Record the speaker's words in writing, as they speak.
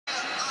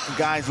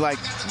guys like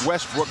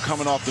Westbrook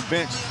coming off the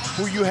bench,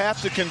 who you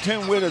have to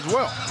contend with as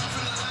well.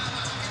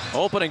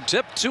 Opening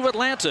tip to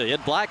Atlanta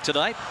in black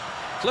tonight.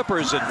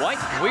 Clippers in white.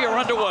 We are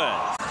underway.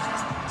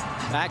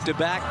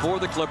 Back-to-back for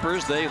the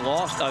Clippers. They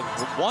lost,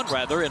 won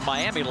rather, in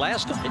Miami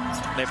last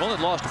night. They've only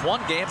lost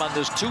one game on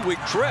this 2-week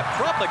trip.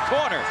 From the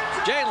corner,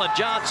 Jalen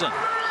Johnson.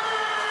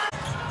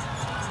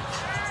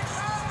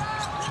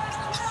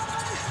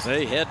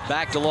 They head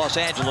back to Los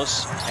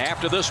Angeles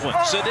after this one.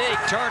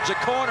 Sadiq turns a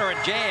corner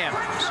and jams.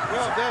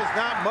 Well, there's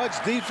not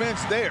much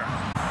defense there.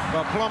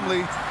 But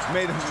Plumlee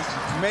made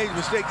a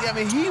mistake. Yeah, I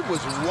mean, he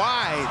was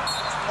wide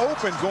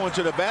open going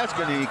to the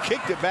basket, and he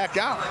kicked it back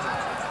out.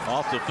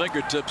 Off the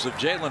fingertips of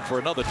Jalen for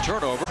another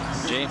turnover.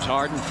 James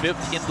Harden,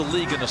 5th in the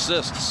league in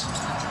assists.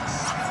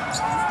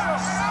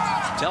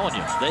 Telling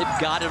you, they've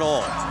got it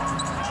all.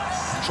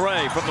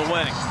 Trae from the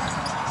wing.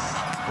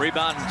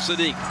 Rebound,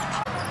 Sadiq.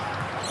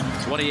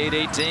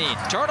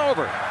 28-18.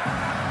 Turnover.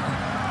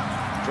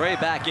 Trae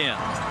back in.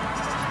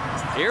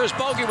 Here's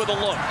Bogey with a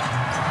look.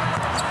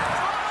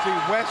 See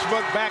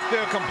Westbrook back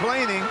there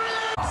complaining.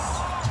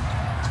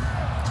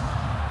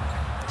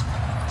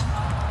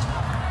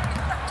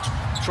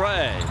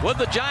 Trae with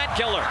the giant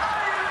killer.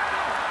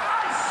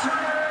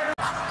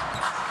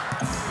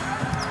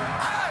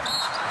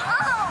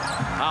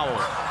 Howell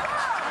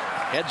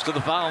heads to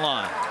the foul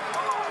line.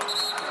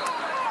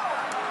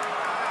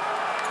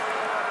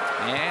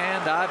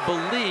 And I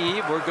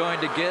believe we're going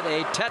to get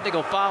a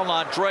technical foul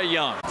on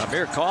Trae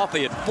Amir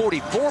Coffey at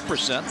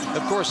 44%.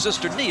 Of course,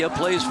 Sister Nia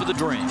plays for the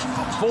Dream.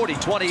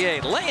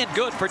 40-28. Laying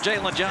good for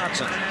Jalen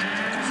Johnson.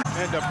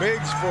 And the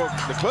bigs for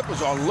the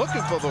Clippers are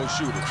looking for those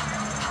shooters.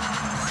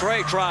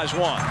 Trae tries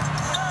one.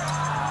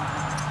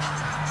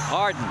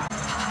 Harden.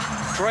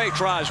 Trae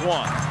tries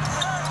one.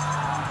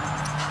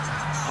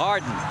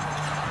 Harden.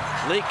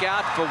 Leak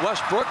out for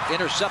Westbrook.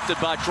 Intercepted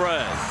by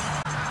Trae.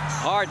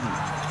 Harden.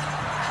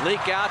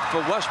 Leak out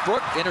for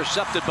Westbrook.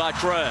 Intercepted by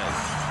Trae.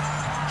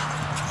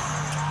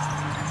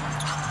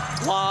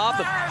 Lob.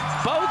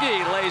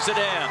 Bogey lays it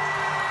in.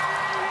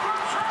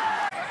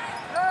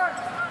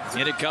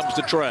 And it comes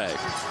to Trae.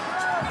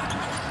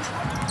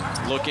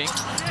 Looking.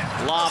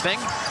 Lobbing.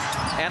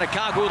 And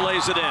Okongwu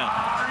lays it in.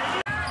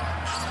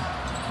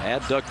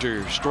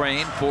 Adductor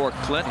strain for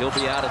Clint. He'll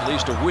be out at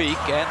least a week.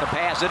 And the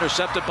pass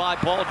intercepted by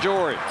Paul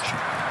George.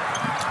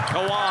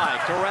 Kawhi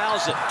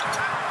corrals it.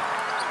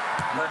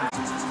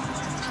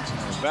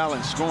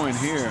 Balanced scoring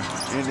here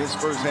in this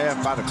first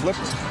half by the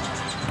Clippers.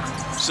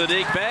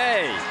 Sadiq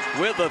Bey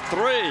with a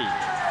 3.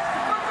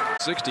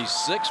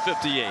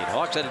 66-58.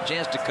 Hawks had a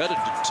chance to cut it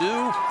to 2.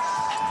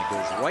 And it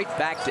goes right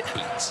back to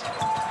 8.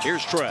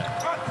 Here's Trae.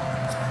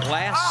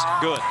 Glass,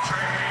 good.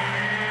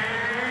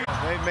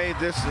 They made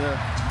this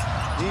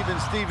even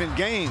Steven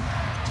game.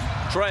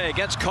 Trae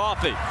against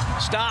Coffey.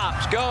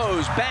 Stops,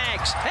 goes,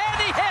 banks,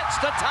 and he hits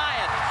to tie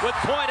it with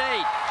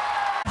 .8.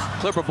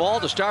 Clipper ball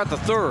to start the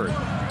third.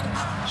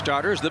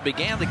 Starters that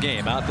began the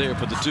game out there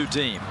for the two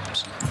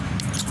teams.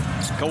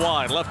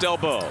 Kawhi, left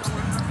elbow.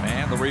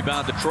 And the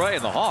rebound to Trae,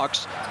 and the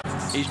Hawks.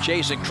 He's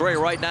chasing Trae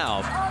right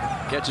now.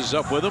 Catches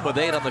up with him with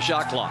 8 on the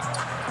shot clock.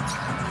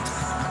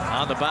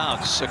 On the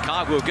bounce,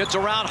 Okongwu gets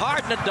around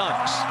Harden and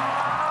dunks.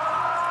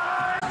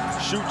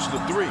 Shoots the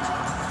 3.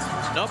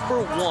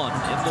 Number 1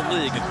 in the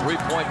league in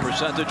three-point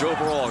percentage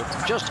overall,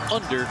 just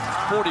under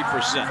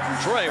 40%.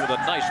 Trae with a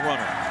nice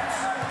runner.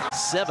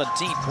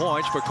 17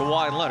 points for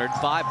Kawhi Leonard,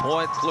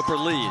 5-point Clipper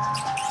lead.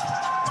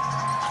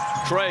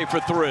 Trae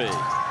for 3.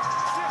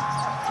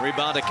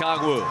 Rebound to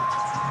Okongwu.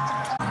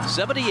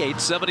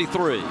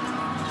 78-73.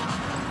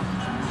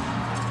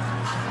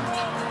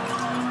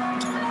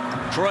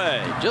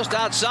 Trae just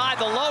outside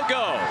the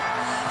logo.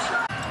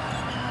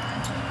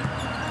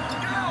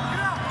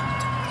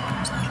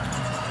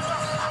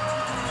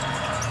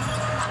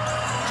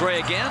 Trae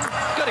again,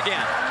 good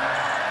again.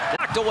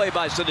 Knocked away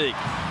by Sadiq.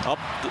 Up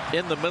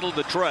in the middle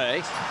to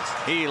Trae.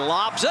 He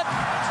lobs it.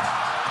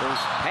 Goes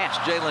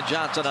past Jalen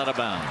Johnson out of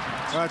bounds.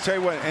 I'll tell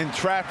you what, in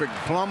traffic,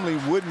 Plumlee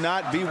would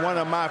not be one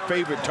of my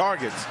favorite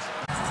targets.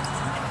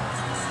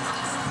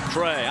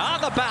 Trae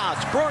on the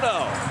bounce.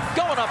 Bruno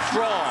going up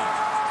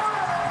strong.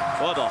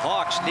 Well, the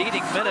Hawks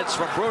needing minutes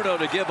from Bruno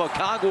to give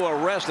Okongwu a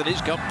rest, and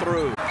he's come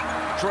through.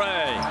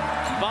 Trae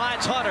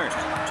finds Hunter.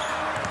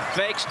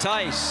 Fakes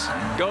Tice.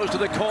 Goes to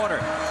the corner.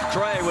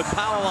 Trae with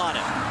Powell on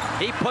it.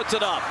 He puts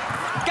it up.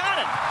 Got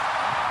it!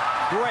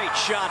 Great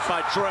shot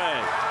by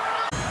Trae.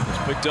 It's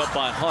picked up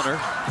by Hunter.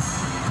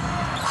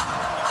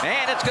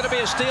 And it's going to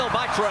be a steal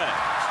by Trae.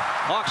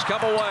 Hawks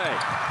come away.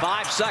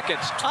 5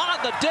 seconds.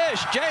 On the dish,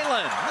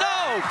 Jalen.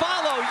 No!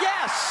 Follow,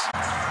 yes!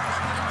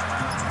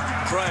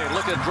 Trae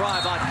looking to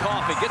drive on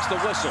Coffey. Gets the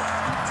whistle.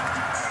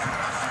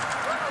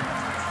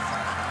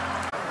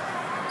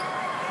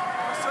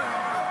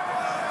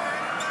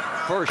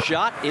 First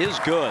shot is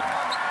good.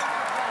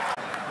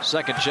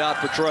 Second shot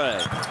for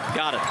Trae.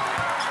 Got it.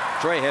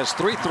 Trae has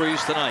 3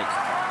 threes tonight.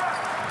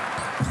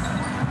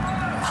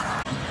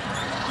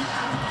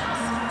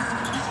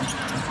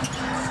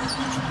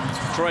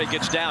 Trae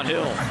gets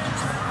downhill.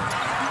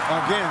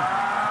 Again,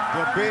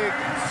 The big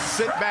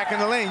sit back in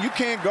the lane. You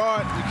can't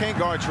guard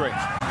Trae.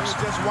 He was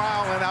just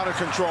wild and out of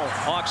control.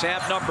 Hawks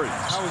have numbers.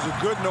 That was a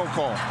good no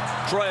call.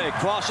 Trae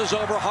crosses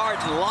over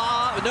Harden.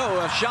 No,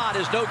 a shot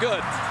is no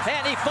good.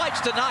 And he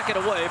fights to knock it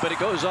away, but it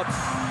goes up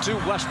to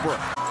Westbrook.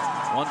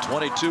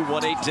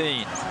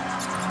 122-118.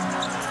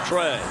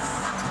 Trae.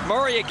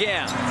 Murray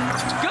again.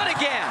 Good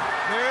again.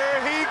 There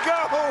he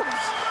goes.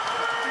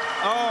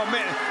 Oh,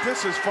 man,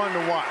 this is fun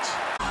to watch.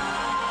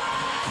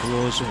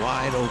 Floor's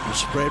wide open,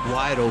 spread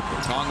wide open.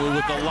 Conley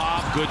with the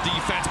lob. Good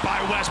defense by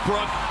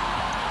Westbrook.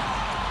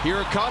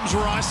 Here comes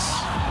Russ.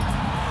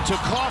 To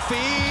Coffee.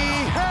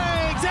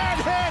 Hangs and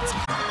hits.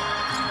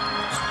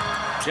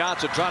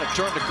 Johnson trying to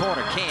turn the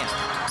corner. Can't.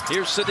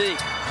 Here's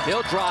Sadiq.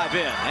 He'll drive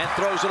in and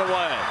throws it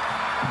away.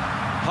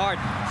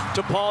 Harden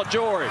to Paul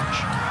George.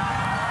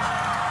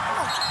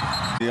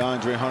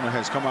 DeAndre Hunter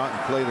has come out and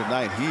played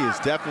tonight. He is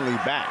definitely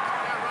back.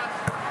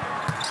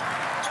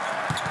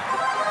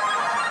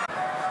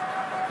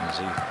 As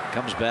he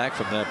comes back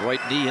from that right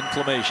knee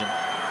inflammation.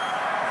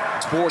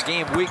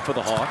 4-game week for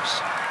the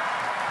Hawks.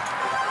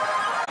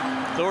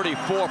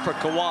 34 for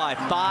Kawhi.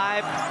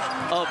 5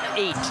 of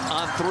 8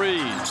 on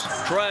threes.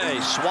 Trae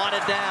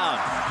swatted down.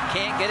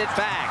 Can't get it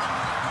back.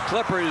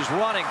 Clippers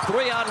running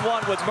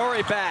 3-on-1 with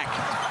Murray back.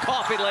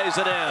 Coffee lays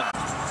it in.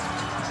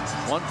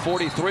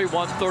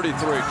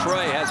 143-133.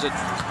 Trae has it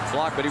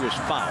blocked, but he was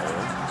fouled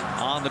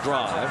on the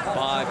drive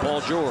by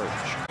Paul George.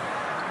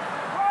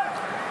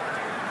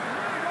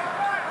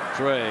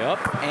 Trae up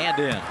and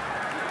in.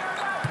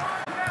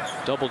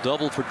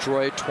 Double-double for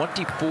Trae.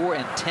 24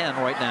 and 10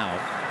 right now.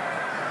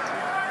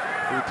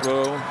 Free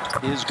throw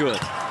is good.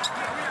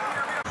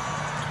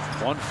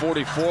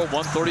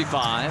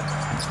 144-135.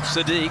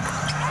 Sadiq.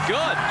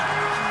 Good.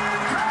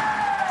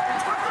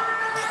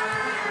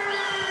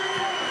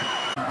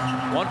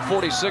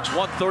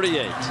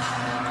 146-138.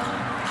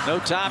 No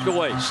time to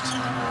waste.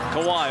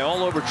 Kawhi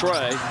all over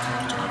Trae.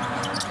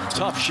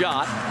 Tough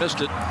shot.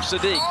 Missed it.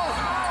 Sadiq.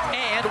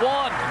 And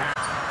one.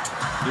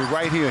 You're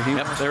right here.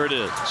 Yep, there it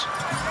is.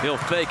 He'll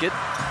fake it.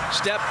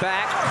 Step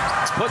back.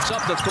 Puts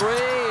up the three.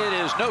 It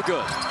is no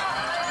good.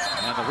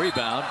 And the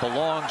rebound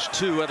belongs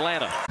to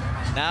Atlanta.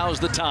 Now's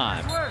the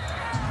time.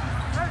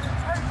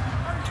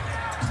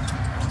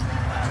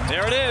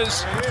 There it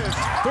is.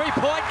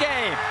 Three-point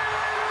game.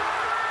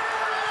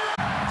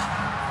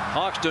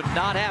 Hawks do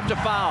not have to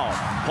foul.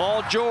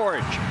 Paul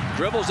George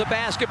dribbles the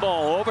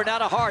basketball over now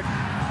to Harden.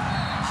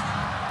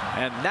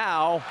 And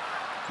now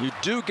you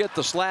do get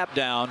the slap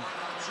down.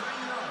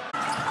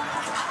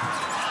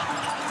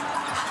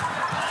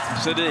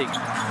 Sadiq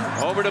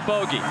over to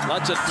Bogey.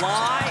 Lets it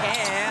fly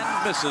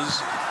and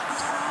misses.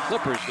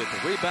 Clippers get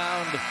the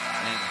rebound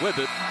and with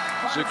it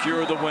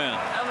secure the win.